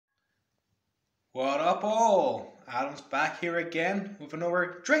What up all? Adam's back here again with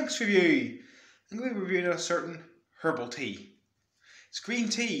another drinks review. I'm going to be reviewing a certain herbal tea. It's green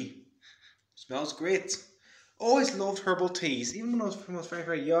tea. Smells great. Always loved herbal teas. Even when I was very,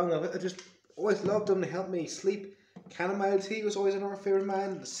 very young, I just always loved them to help me sleep. Chamomile tea was always another favourite of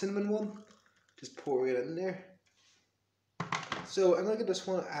mine. The cinnamon one. Just pour it in there. So I'm going to give this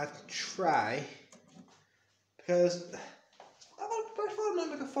one a try. Because first of all, I'm going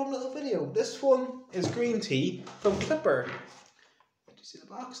to make a fun little video. This one is green tea from Clipper. Do you see the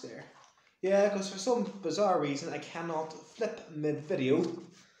box there? Yeah, because for some bizarre reason I cannot flip mid-video,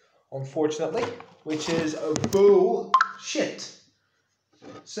 unfortunately, which is a bullshit.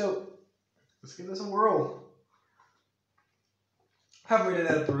 So, let's give this a whirl. Haven't really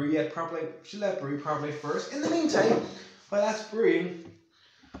let it brew yet properly. Should let it brew properly first. In the meantime, while that's brewing,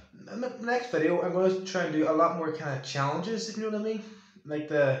 in the next video I'm going to try and do a lot more kind of challenges, if you know what I mean. Like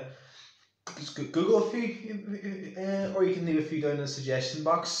just Google a few, or you can leave a few down in the suggestion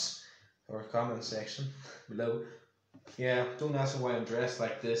box or comment section below. Yeah, don't ask me why I'm dressed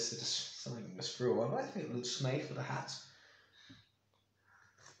like this. It's just something I just threw on. I think it looks nice with a hat.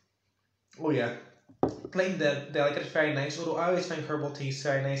 Oh yeah, plain delicate, very nice. Although I always find herbal teas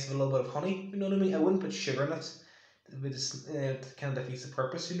very nice with a little bit of honey. You know what I mean? I wouldn't put sugar in it. It just kind of defeats the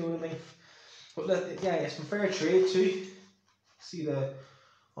purpose. You know what I mean? But yeah, it's from fair trade too. See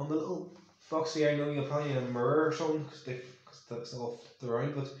on the little box here. I know you'll probably need a mirror or something because that's all flipped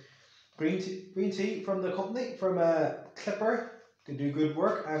around. But green tea from the company, from Clipper. They do good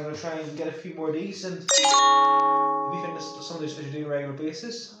work. I'm gonna try and get a few more of these, and if you think this is something that you do on a regular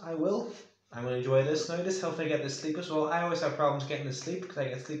basis, I will. I'm gonna enjoy this now. This helps me get to sleep as well. I always have problems getting to sleep because I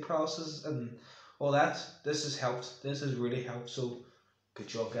get sleep paralysis and all that. This has helped. This has really helped. So good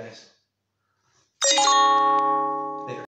job, guys.